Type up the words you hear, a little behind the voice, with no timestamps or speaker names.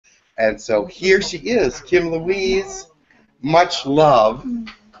And so here she is, 𝐂𝐚𝐧𝐬𝐧𝐠. Much love.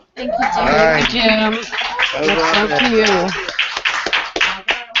 Thank you, Jim. Thank you, Jim. Much love to you.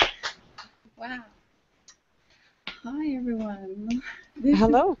 Wow. Hi, everyone.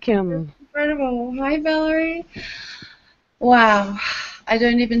 Hello, Kim. Incredible. Hi, Valerie. Wow. I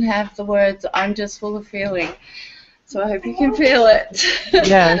don't even have the words. I'm just full of feeling. So I hope you can feel it.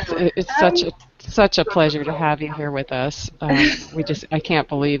 Yes, it's such a pleasure to have you here with us. I can't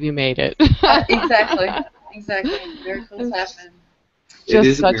believe you made it. Exactly. Miracles happen.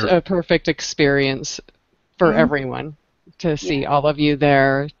 Just such a perfect experience for everyone to see all of you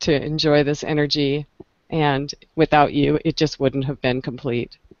there, to enjoy this energy, and without you, it just wouldn't have been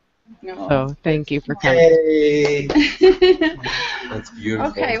complete. No. So thank you for coming. Hey. That's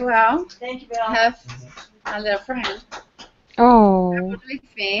beautiful. Okay, well, Thank you, Bill. have our little friend. Oh.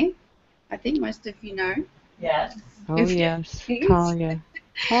 I think most of you know. Yes. Oh, yes. Kaleya.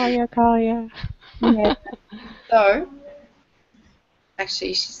 Kaleya. Yeah. So,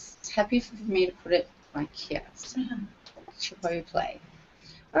 actually, she's happy for me to put it like here. So, she'll probably play.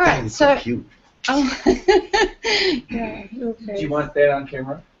 All right, so cute. Oh. Yeah, okay. Do you want that on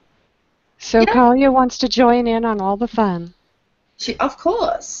camera? So Kaleya wants to join in on all the fun. Of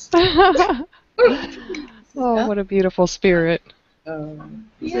course. Oh, what a beautiful spirit.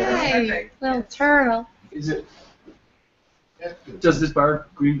 Yay, little turtle. Is it? Does this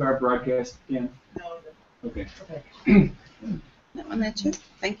green bar broadcast again? No. Okay. That one there too?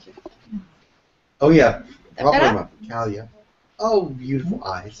 Thank you. Oh, yeah. That better? Kaleya. Oh, beautiful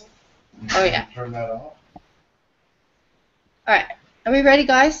eyes. Oh, yeah. Turn that off. All right. Are we ready,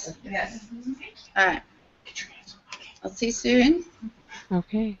 guys? Yes. All right. I'll see you soon.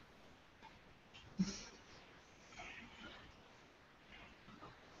 Okay.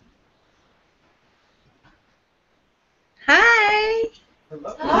 Hi.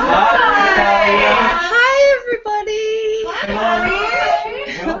 Hello. Hi, everybody.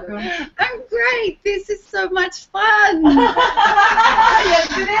 Hi. Welcome. I'm great. This is so much fun. Yes,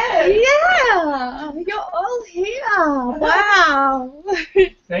 it is. Yeah. You're all here. Wow.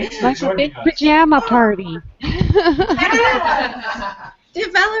 Thanks for Like a joining big us. pajama party.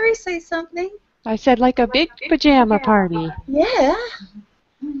 Did Valerie say something? I said like a big pajama party. Yeah.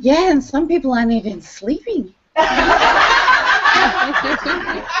 Yeah, and some people aren't even sleeping. Yeah.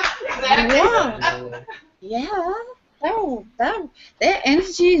 Yeah. Their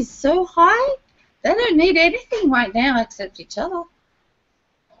energy is so high, they don't need anything right now except each other.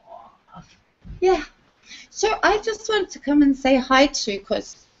 Yeah. So I just wanted to come and say hi to,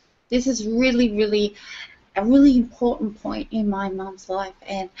 because this is really a really important point in my mum's life,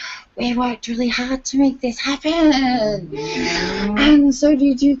 and we worked really hard to make this happen. And so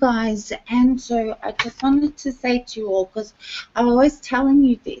did you guys. And so I just wanted to say to you all, because I'm always telling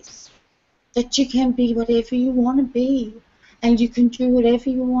you this, that you can be whatever you want to be, and you can do whatever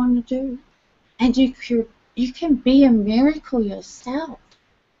you want to do, and you can be a miracle yourself,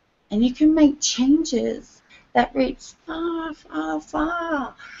 and you can make changes that reach far,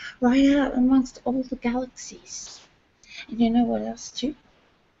 right out amongst all the galaxies. And you know what else too?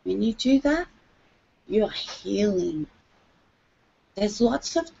 When you do that, you're healing. There's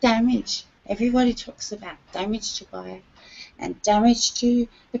lots of damage. Everybody talks about damage to Gaia and damage to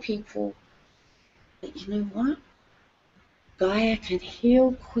the people. But you know what? Gaia can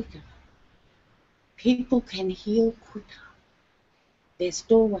heal quicker. People can heal quicker. There's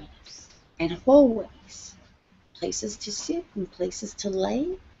doorways and hallways, places to sit and places to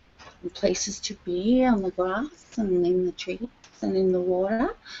lay, and places to be on the grass and in the trees and in the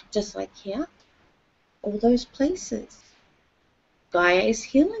water, just like here. All those places. Gaia is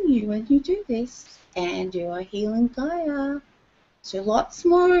healing you when you do this, and you are healing Gaia. So lots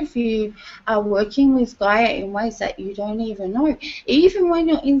more of you are working with Gaia in ways that you don't even know. Even when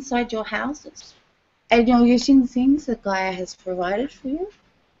you're inside your houses and you're using things that Gaia has provided for you,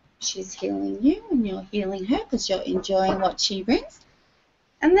 she's healing you and you're healing her because you're enjoying what she brings.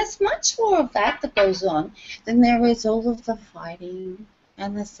 And there's much more of that goes on than there is all of the fighting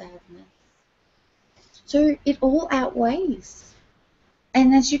and the sadness. So it all outweighs.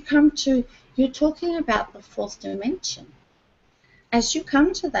 And as you come to, you're talking about the fourth dimension. As you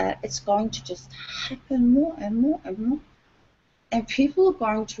come to that, it's going to just happen more and more and more. And people are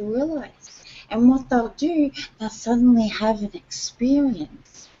going to realize. And what they'll do, they'll suddenly have an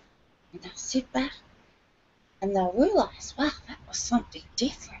experience. And they'll sit back and they'll realize, wow, that was something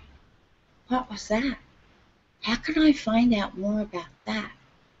different. What was that? How can I find out more about that?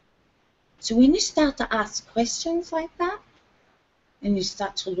 So when you start to ask questions like that, and you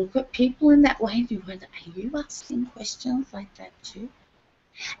start to look at people in that way, and you wonder, are you asking questions like that too?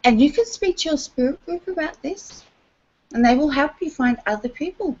 And you can speak to your spirit group about this, and they will help you find other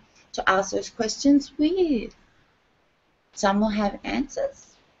people to ask those questions with. Some will have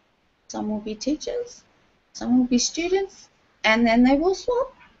answers, some will be teachers, some will be students, and then they will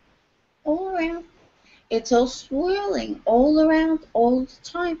swap all around. It's all swirling all around all the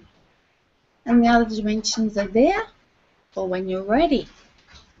time. And the other dimensions are there for when you're ready.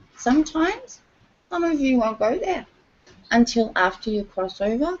 Sometimes some of you won't go there until after you cross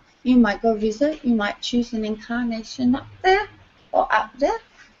over. You might go visit, you might choose an incarnation up there or up there.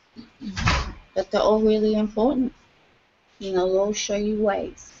 But they're all really important. You know, they'll all show you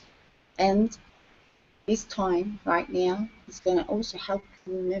ways. And this time, right now, is going to also help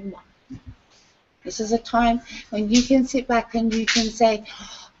you remember. This is a time when you can sit back and you can say,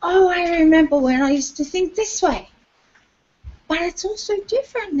 oh, I remember when I used to think this way. But it's also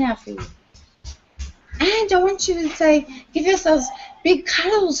different now for you. And I want you to say, give yourselves big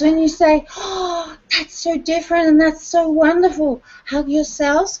cuddles when you say, oh, that's so different and that's so wonderful. Hug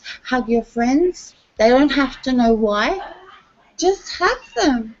yourselves, hug your friends. They don't have to know why. Just hug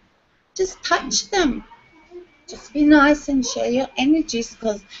them. Just touch them. Just be nice and share your energies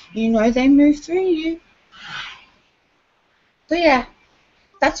because you know they move through you. So yeah,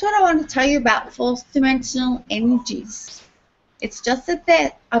 that's what I want to tell you about fourth dimensional energies. It's just that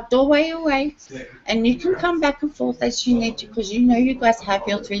they're a doorway away, and you can come back and forth as you need to because you know you guys have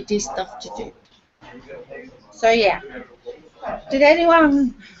your 3D stuff to do. So yeah, did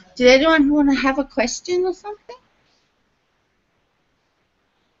anyone want to have a question or something?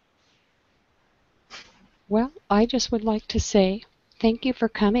 Well, I just would like to say thank you for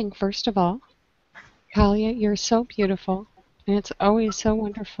coming, first of all. Kaleya, you're so beautiful, and it's always so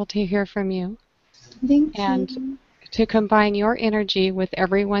wonderful to hear from you. Thank you. And to combine your energy with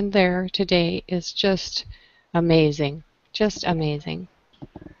everyone there today is just amazing. Just amazing.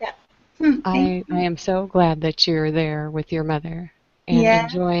 Yeah. I am so glad that you're there with your mother and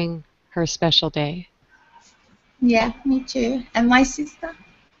enjoying her special day. Yeah, me too. And my sister.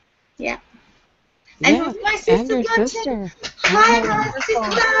 Yeah. And Yeah, my sister, and your sister. Hi, my sister.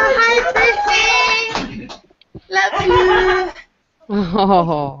 Hi, Tracy. Love you.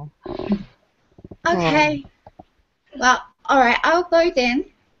 Oh. Okay. Well, all right, I'll go then.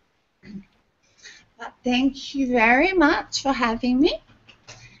 But thank you very much for having me.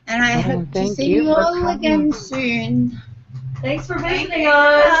 And I hope to see you all again soon. Thanks for visiting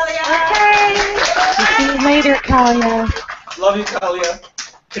us. Okay. See you later, Kaleya. Love you, Kaleya.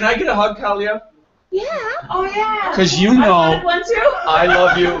 Can I get a hug, Kaleya? Yeah. Oh, yeah. Because you know I want to. I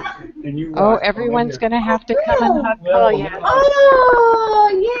love you. And you Oh, rock. everyone's going to have to come and hug Well, Kaleya. Oh,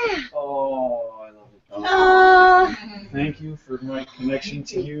 yeah. Oh, I love you, Kaleya. Oh, Thank you for my connection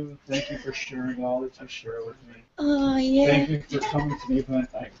to you. Thank you for sharing all that you share with me. oh yeah. Thank you for coming to the event.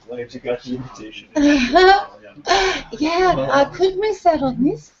 I'm glad you got the invitation. Yeah, I could miss out on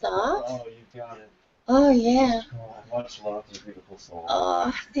this stuff. Oh, you got it. Oh, yeah. Oh, much love, you beautiful soul.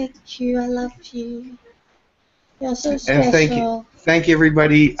 Oh, thank you. I love you. You're so special. And thank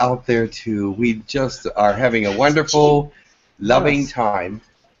everybody out there too. We just are having a wonderful, loving time.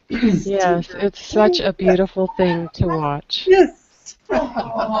 Yes, it's such a beautiful thing to watch. Yes.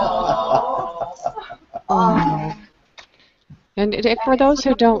 Oh. And for those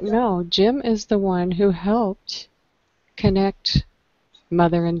who don't know, Jim is the one who helped connect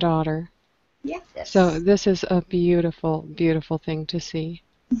mother and daughter. Yes. So this is a beautiful, beautiful thing to see.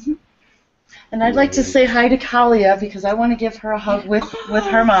 And I'd like to say hi to Kaleya because I want to give her a hug with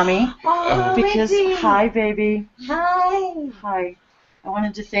her mommy. Oh, Because, baby. hi, baby. Hi. Hi. I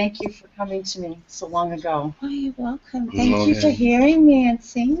wanted to thank you for coming to me so long ago. Oh, you're welcome. Thank you for hearing me and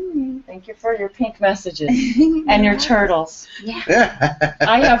seeing Thank you for your pink messages me. and your turtles. Yeah.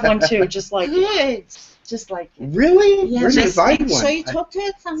 I have one too, just like you. Good. Just like you. Really? Yeah, Where did you just find make one? sure you talk to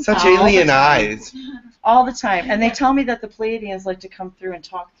it sometime. Such All the alien time. eyes. All the time. And they tell me that the Pleiadians like to come through and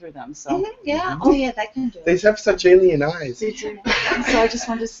talk through them. So, Yeah. Oh, yeah, that can do They it. have such alien eyes. they do. So I just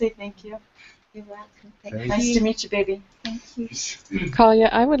wanted to say thank you. You're welcome. Thank Nice you. to meet you, baby. Thank you. Kaleya,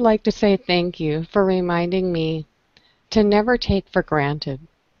 I would like to say thank you for reminding me to never take for granted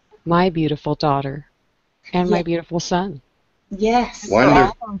my beautiful daughter and my beautiful son. Yes. For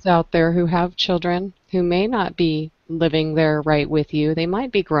Wonderful. all those out there who have children who may not be living there right with you, they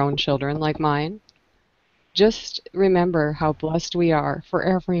might be grown children like mine. Just remember how blessed we are for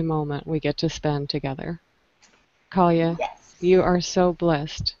every moment we get to spend together. Kaleya, Yes. you are so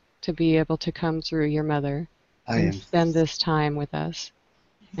blessed to be able to come through your mother I and am. spend this time with us.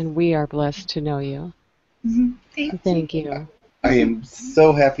 And we are blessed to know you. Thank you. Thank you. I am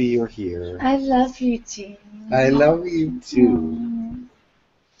so happy you're here. I love you, too. I love you too.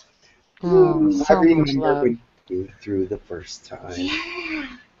 Oh, I so much remember love. when you came through the first time. Yeah,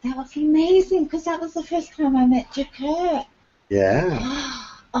 that was amazing because that was the first time I met Girk. Yeah.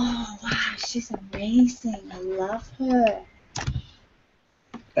 Oh, wow, she's amazing. I love her.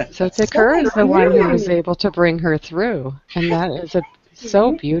 So Girk is the one who was able to bring her through, and that is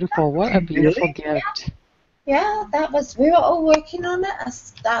so beautiful. What a beautiful gift. Yeah, we were all working on it,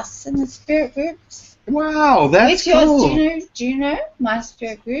 us in the spirit groups. Wow, that's With yours, cool. do you know my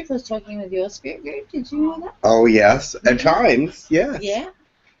spirit group was talking with your spirit group? Did you know that? Oh, yes. At times, yes. Yeah,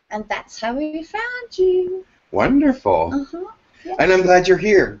 and that's how we found you. Wonderful. Uh-huh. Yeah. And I'm glad you're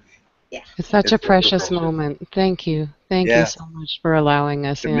here. Yeah. It's such a It's precious wonderful. moment. Thank you. Thank you Yes. so much for allowing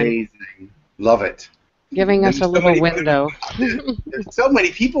us It's in, amazing. Love it. giving us a There's so little many- window. There's so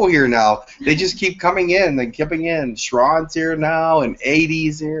many people here now. They just keep coming in and coming in. Shron's here now, and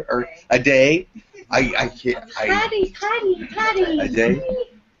 80's here, or a day. I can't. Patty. A day.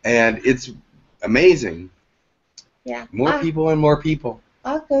 And it's amazing. Yeah. More people and more people.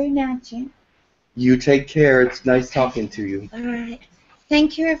 I'll go now, Jim. You take care. It's nice talking to you. All right.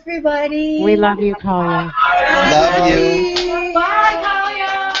 Thank you, everybody. We love you, Kaleya. Love you. Bye,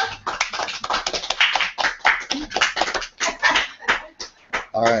 Kaleya.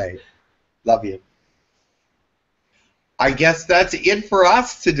 All right. Love you. I guess that's it for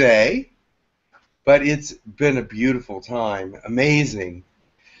us today. But it's been a beautiful time. Amazing.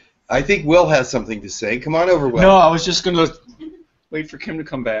 I think Will has something to say. Come on over, Will. No, I was just going to wait for Kim to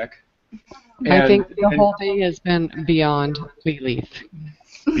come back. I think the whole day has been beyond belief.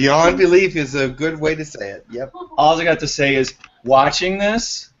 Beyond belief is a good way to say it. Yep. All I got to say is, watching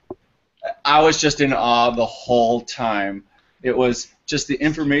this, I was just in awe the whole time. It was just the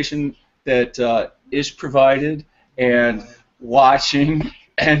information that Ish provided, and watching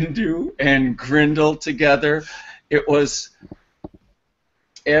Endu and Grindel together. It was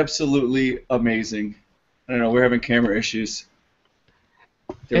absolutely amazing. I don't know, we're having camera issues.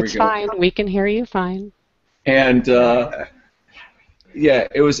 There It's we go. fine. We can hear you fine. And yeah,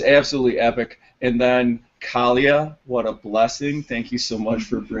 it was absolutely epic. And then Kaleya, what a blessing! Thank you so much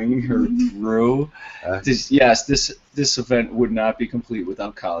for bringing her through. This event would not be complete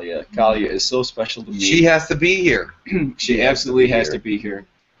without Kaleya. Kaleya is so special to me. She has to be here. She absolutely has to be here.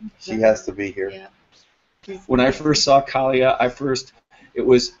 She has to be here. Yeah. When I first saw Kaleya, it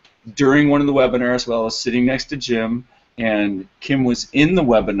was during one of the webinars while I was sitting next to Jim, and Kim was in the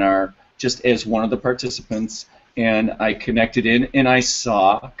webinar just as one of the participants, and I connected in and I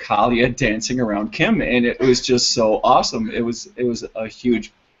saw Kaleya dancing around Kim, and it was just so awesome. It was a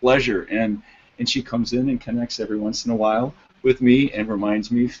huge pleasure, and she comes in and connects every once in a while with me and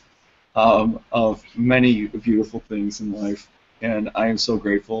reminds me of many beautiful things in life, and I am so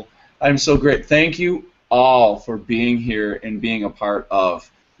grateful. I'm so great. Thank you all for being here and being a part of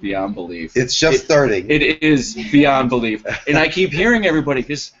Beyond Belief. It's just starting. It is beyond belief, and I keep hearing everybody,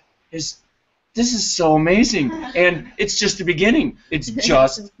 this is so amazing, and it's just the beginning. It's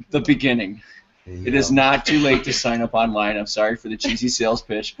just the beginning. It is not too late to sign up online. I'm sorry for the cheesy sales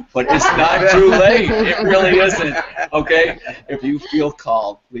pitch, but it's not too late. It really isn't. Okay? If you feel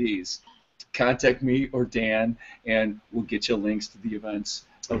called, please contact me or Dan, and we'll get you links to the events.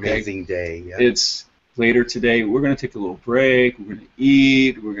 Okay? Amazing day. Yeah. It's later today. We're going to take a little break. We're going to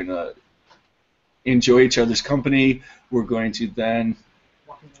eat. We're going to enjoy each other's company. We're going to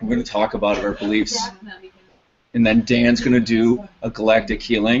talk about our beliefs. And then Dan's going to do a galactic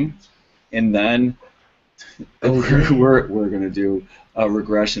healing. And then we're going to do a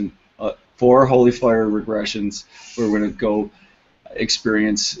regression, 4 holy fire regressions. Where we're going to go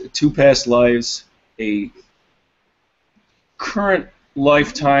experience 2 past lives, a current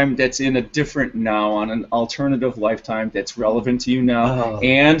lifetime that's in a different now, on an alternative lifetime that's relevant to you now,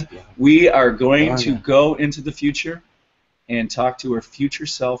 and we are going to go into the future and talk to our future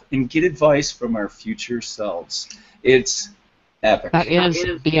self and get advice from our future selves. It's epic. That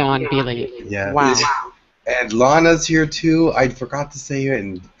is beyond belief. Yeah. Wow. And Lana's here too. I forgot to say it.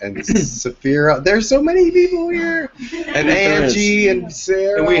 And Saphira. There's so many people here. And Angie and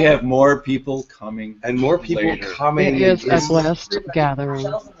Sarah. And we have more people coming. And more people later. coming. It is a blessed gathering.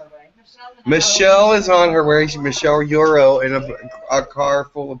 Michelle is on her way. Michelle Euro in a car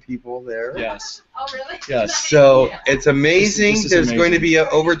full of people there. Yes. Oh, really? Yes. So it's amazing. This is There's amazing. going to be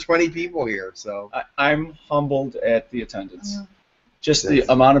over 20 people here. So I'm humbled at the attendance. Just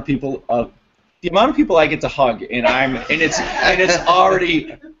the amount of people. The amount of people I get to hug, and it's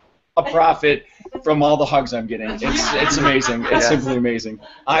already a profit from all the hugs I'm getting. It's amazing. It's simply amazing.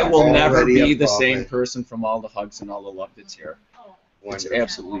 I will never Already a be the profit. same person from all the hugs and all the love that's here. It's wonderful.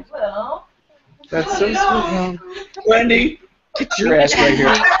 absolutely. Well, That's so sweet. Wendy, Get your ass right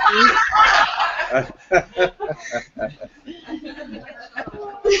here.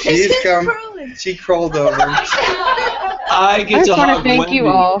 She's come. She crawled over. I get I to just want hug to thank Wendy. you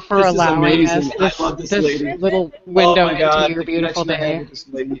all for This is allowing us amazing. I love this lady. little window Oh my God, into your the beautiful connection I have day. with this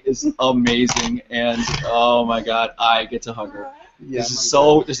lady is amazing, and oh my God, I get to hug her. Yeah, This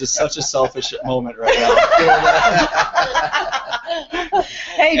is such a selfish moment right now.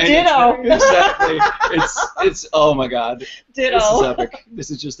 Hey, And ditto. Exactly. It's oh my God. Ditto. This is epic.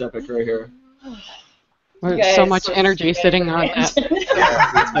 This is just epic right here. There's Guys, so much energy sitting on that.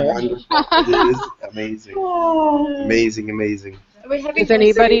 It's wonderful. It is amazing. Amazing, amazing. Does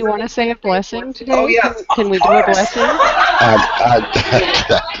anybody want to say a blessing today? Oh, yes. Can we do a blessing?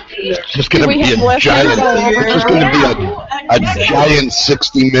 It's just going to We be have a blessings giant. all over. It's just going to be a giant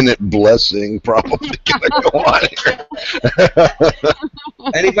 60-minute blessing, probably going to go on here.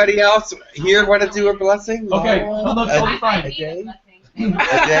 Anybody else here want to do a blessing? Okay, no, no, totally fine. A day?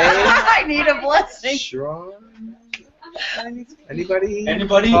 I need a blessing. Sean? Anybody?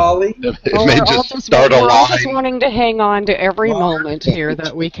 Anybody? Holly? It Well, may we're all just start a we're all just line. wanting to hang on to every moment here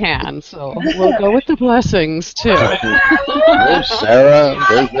that we can, so we'll go with the blessings too. There's Sarah.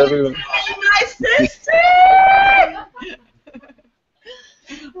 There's everyone. My sister.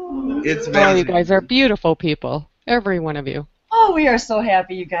 It's Oh, you amazing. guys are beautiful people, every one of you. Oh, we are so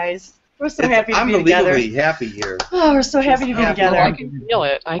happy, you guys. We're so It's happy to be together. unbelievably happy here. Oh, we're so happy to be I together. can feel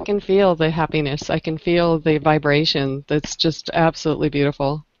it. I can feel the happiness. I can feel the vibration. That's just absolutely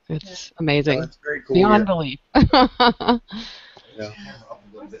beautiful. It's amazing. That's very cool. Beyond belief. Yeah.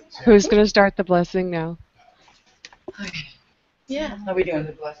 Who's going to start the blessing now? Yeah. How are we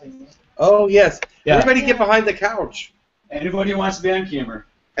doing? Oh, yes. Yeah. Everybody get behind the couch. Anybody who wants to be on camera?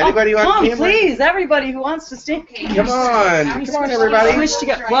 Anybody on Come, camera? please, everybody who wants to stay. Come on. Come on, everybody. Switch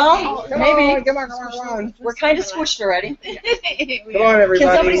together. Well, maybe Come on. we're kind of swished already. Come on, Can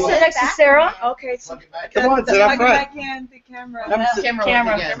everybody. somebody sit next to Sarah? Okay, so Come on, sit up front. back in the camera. Come sit,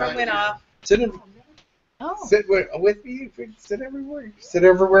 Camera went off. sit, in, Oh. sit with me. Sit everywhere. Sit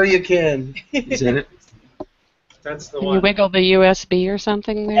everywhere you can. Is that it? That's the Can you wiggle the USB or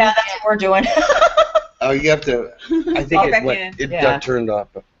something there? Yeah, that's what we're doing. Oh, you have to. I think Log it back went. in. It Yeah. got turned up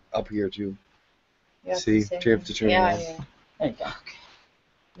here too. See, you have to turn it on. There you go.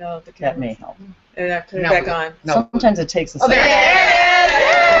 No, the That camera. may help. And I put it back on. Sometimes it takes a Oh, second.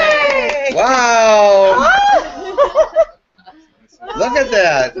 there it is! Wow! Look at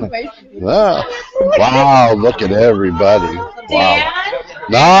that. Wow, look at everybody. Wow.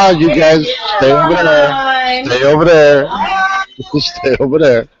 Nah, you guys stay over there. Stay over there. Stay over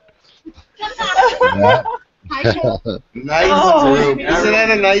there. Yeah. Nice group. Isn't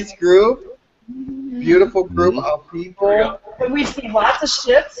that a nice group? Beautiful group of people. We've seen lots of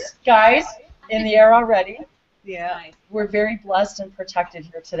ships, guys, in the air already. Yeah. We're very blessed and protected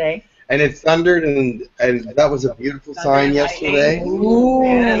here today. And it thundered, and that was a beautiful sign yesterday. Ooh.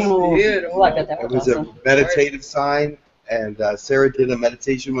 Yes, Ooh, I bet that It was was a awesome. meditative sign, and Sarah did a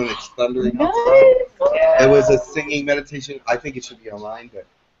meditation when it's thundering outside. Nice. It was a singing meditation. I think it should be online, but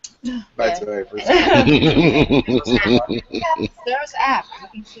that's what I first. There's app.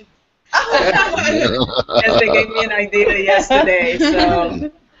 You can Yes, they gave me an idea yesterday, so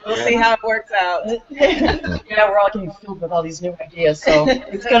we'll see how it works out. Yeah, we're all getting filled with all these new ideas, so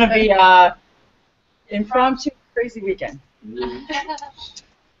it's going to be impromptu, crazy weekend.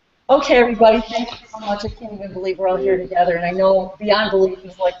 Okay, everybody, thank you so much. I can't even believe we're all here together, and I know beyond belief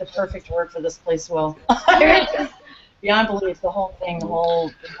is like the perfect word for this place, Will. Beyond belief, the whole thing, the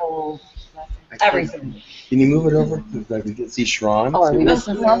whole everything. Can you move it over? So we can see Shron. Oh, are we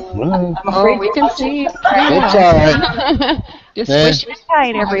missing one? Well, I'm afraid We can see. it's all right. Just Yeah. push it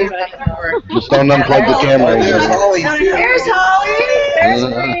tight, everybody. Just don't unplug the camera. There's Either. Holly, too. There's Holly! There's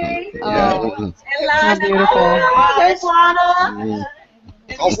me! Oh, And how Lana! beautiful. There's Lana!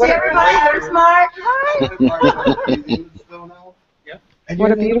 Oh, You see everybody? There's Mark! Hi! What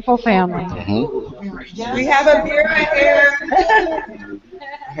a beautiful family. We have a beer right here.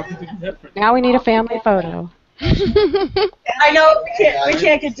 Now we need a family photo. I know we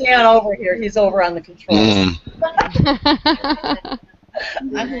can't get Dan over here. He's over on the controls.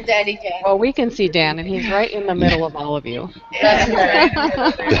 I'm Daddy Jan. Well, we can see Dan, and he's right in the middle of all of you. That's right.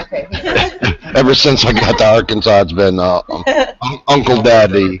 Ever since I got to Arkansas, it's been Uncle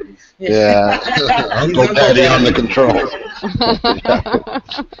Daddy. Yeah, Uncle Daddy on the controls.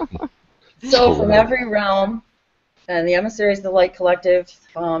 So from every realm, and the emissaries of the Light Collective,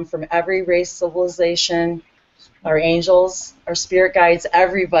 from every race, civilization, our angels, our spirit guides,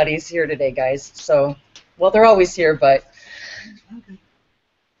 everybody's here today, guys. So, well, they're always here, but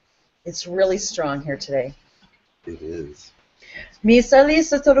it's really strong here today. It is. Misali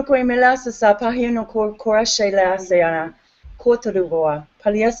sa torokoi melasa sa pahino kora shela seana kotorugoa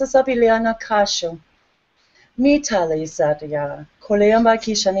paliasa sa piliana kasho mitali satya koleamba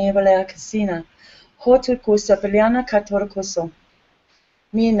kishane balea kasina hotu kusa piliana katorokuso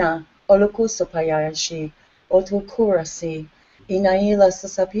mina olukuso payashi otukurasi inaila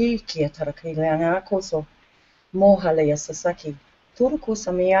sasapi kiatarakiliana koso mohalea sasaki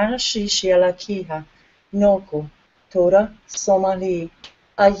turukusa miana shishiala kiha noku Tora Somali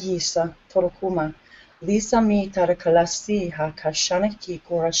Ayisa Torokuma Lisa mi tarakalasiha kashanaki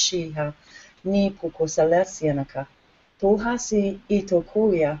korashiha ni pukosalesianaka Tuhasi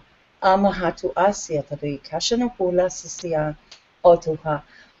itokuya amahatu asia tari kashanapula sisia otuha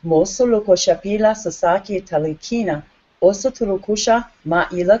mosoloko shapila sasaki talikina osaturukusha ma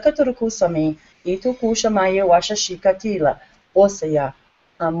ilaka turukusami itokusha maya washa shikatila osaya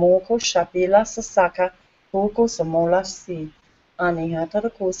amoko shapila sasaka Huko samola si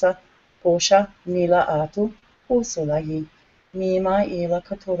anihatakusa posha nila atu usulahi mima ila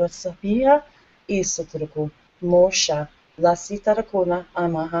katura sapia isutruku mosha la sitarakuna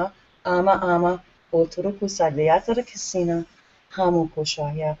amaha ama oturuku saliatara kisina hamu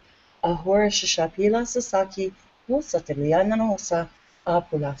koshaya ahora shapila sasaki usatiliana nosa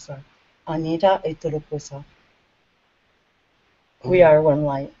apulasa anita eturukusa. We are one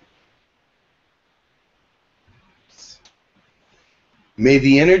light. May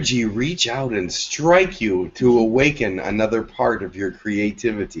the energy reach out and strike you to awaken another part of your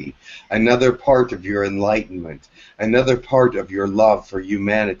creativity, another part of your enlightenment, another part of your love for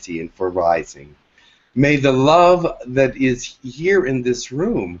humanity and for rising. May the love that is here in this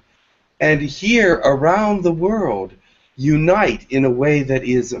room and here around the world unite in a way that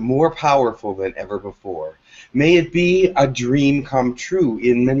is more powerful than ever before. May it be a dream come true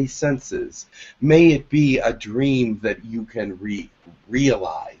in many senses. May it be a dream that you can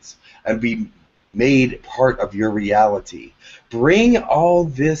realize and be made part of your reality. Bring all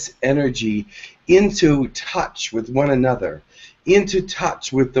this energy into touch with one another, into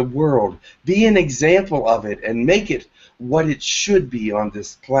touch with the world. Be an example of it and make it what it should be on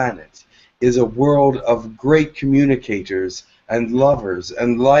this planet, is a world of great communicators and lovers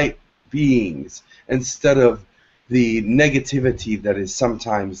and light beings, instead of the negativity that is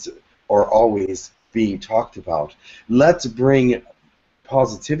sometimes or always being talked about. Let's bring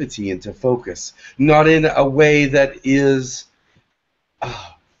positivity into focus, not in a way that is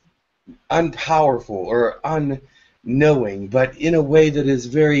unpowerful or unknowing, but in a way that is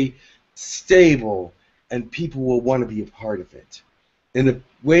very stable and people will want to be a part of it, in a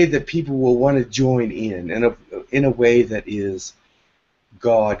way that people will want to join in a way that is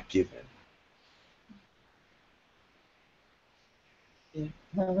God-given.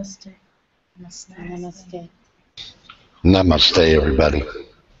 Namaste. Namaste. Namaste. Namaste, everybody.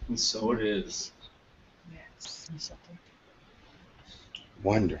 And so it is. Yes.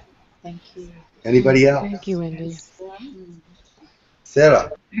 Wonderful. Thank you. Anybody else? Thank you, Wendy.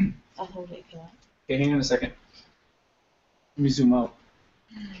 Sarah. I'll hold it for that. Okay, hang on a second. Let me zoom out.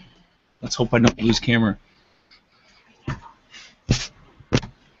 Let's hope I don't lose camera.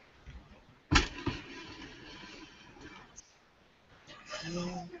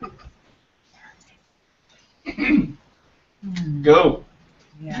 Go.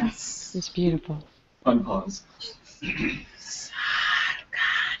 Yes. It's beautiful. Unpause.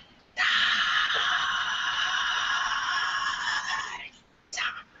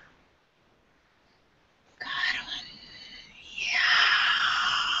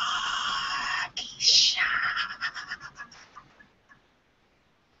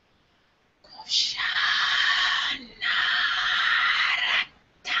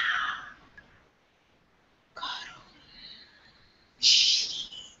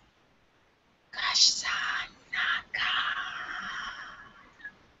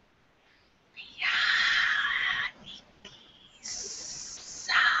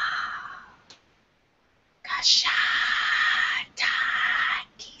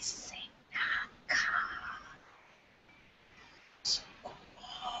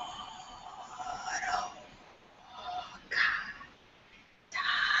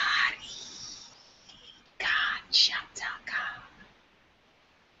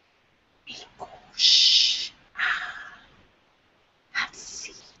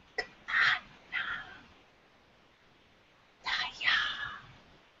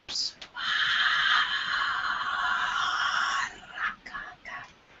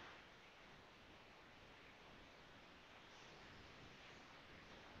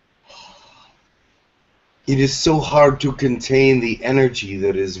 It is so hard to contain the energy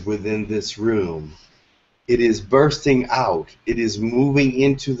that is within this room. It is bursting out. It is moving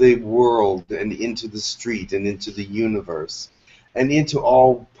into the world and into the street and into the universe and into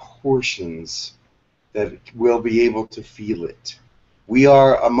all portions that will be able to feel it. We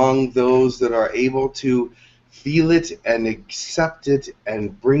are among those that are able to feel it and accept it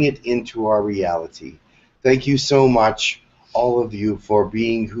and bring it into our reality. Thank you so much, all of you, for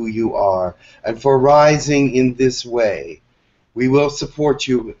being who you are and for rising in this way. We will support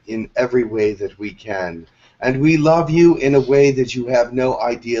you in every way that we can. And we love you in a way that you have no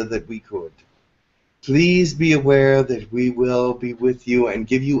idea that we could. Please be aware that we will be with you and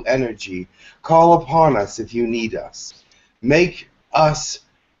give you energy. Call upon us if you need us. Make us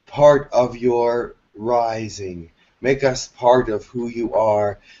part of your rising. Make us part of who you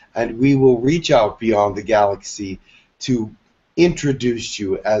are, and we will reach out beyond the galaxy to introduce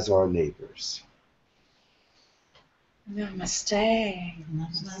you as our neighbors. Namaste.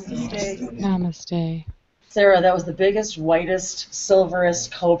 Namaste. Namaste. Sarah, that was the biggest, whitest,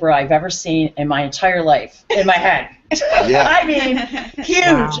 silverest cobra I've ever seen in my entire life, in my head. Yeah. I mean, huge.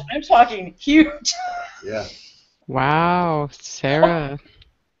 Wow. I'm talking huge. Yeah. Wow, Sarah,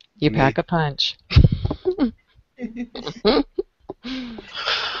 you pack a punch. Is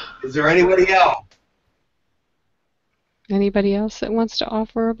there anybody else? Anybody else that wants to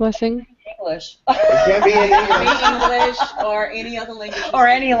offer a blessing? English. It can be in English. English or any other language. Or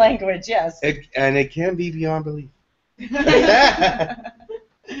any language, yes. And it can be beyond belief.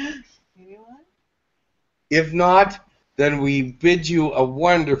 If not, then we bid you a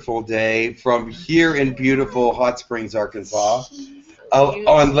wonderful day from here in beautiful Hot Springs, Arkansas,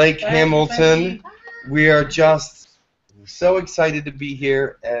 on Lake Hamilton. We are just so excited to be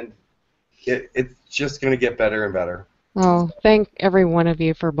here, and it's just going to get better and better. Oh, thank every one of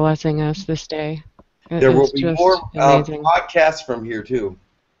you for blessing us this day. There will be more podcasts from here, too.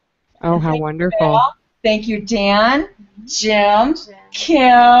 Oh, how wonderful. Thank you, Dan, Jim,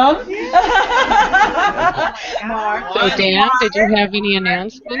 Kim. So, Dan, did you have any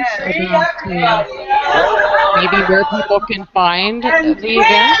announcements about maybe where people can find the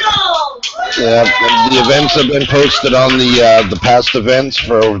event? Yeah, the events have been posted on the past events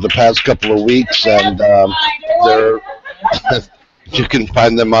for over the past couple of weeks, and they're you can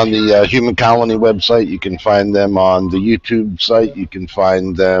find them on the Human Colony website. You can find them on the YouTube site. You can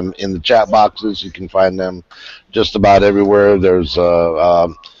find them in the chat boxes. You can find them just about everywhere. There's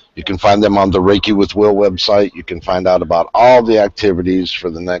you can find them on the Reiki with Will website. You can find out about all the activities for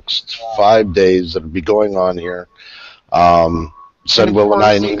the next 5 days that will be going on here. Send Will and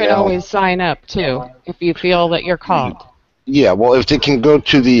I an email. You can always sign up too if you feel that you're called. Yeah, well, if they can go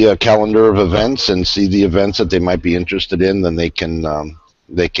to the calendar of events and see the events that they might be interested in, then they can buy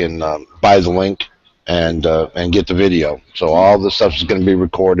the link and get the video. So all the stuff is going to be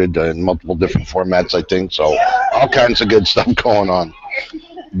recorded in multiple different formats, I think. So all kinds of good stuff going on.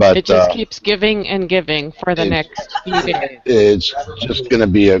 But it just keeps giving and giving for the next few days. It's just going to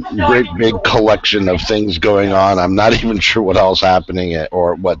be a great big collection of things going on. I'm not even sure what else happening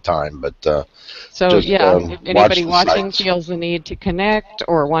or at what time, but so just, yeah, if anybody watching sites. feels the need to connect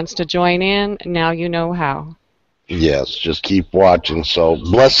or wants to join in, now you know how. Yes, just keep watching. So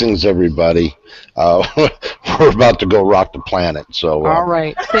blessings, everybody. We're about to go rock the planet. So all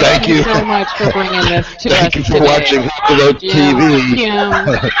right, thank you so much for bringing this to us. Thank you for watching Hucolo TV.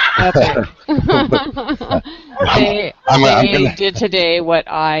 They did today what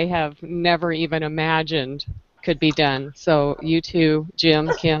I have never even imagined could be done. So you two,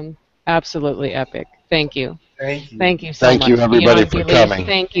 Jim, Kim, absolutely epic. Thank you. Thank you. Thank you so much. Thank you, everybody, for coming.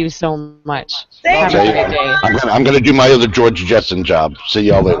 Thank you so much. Thank Have a good day. I'm gonna do my other George Jetson job. See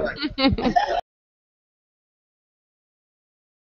y'all later.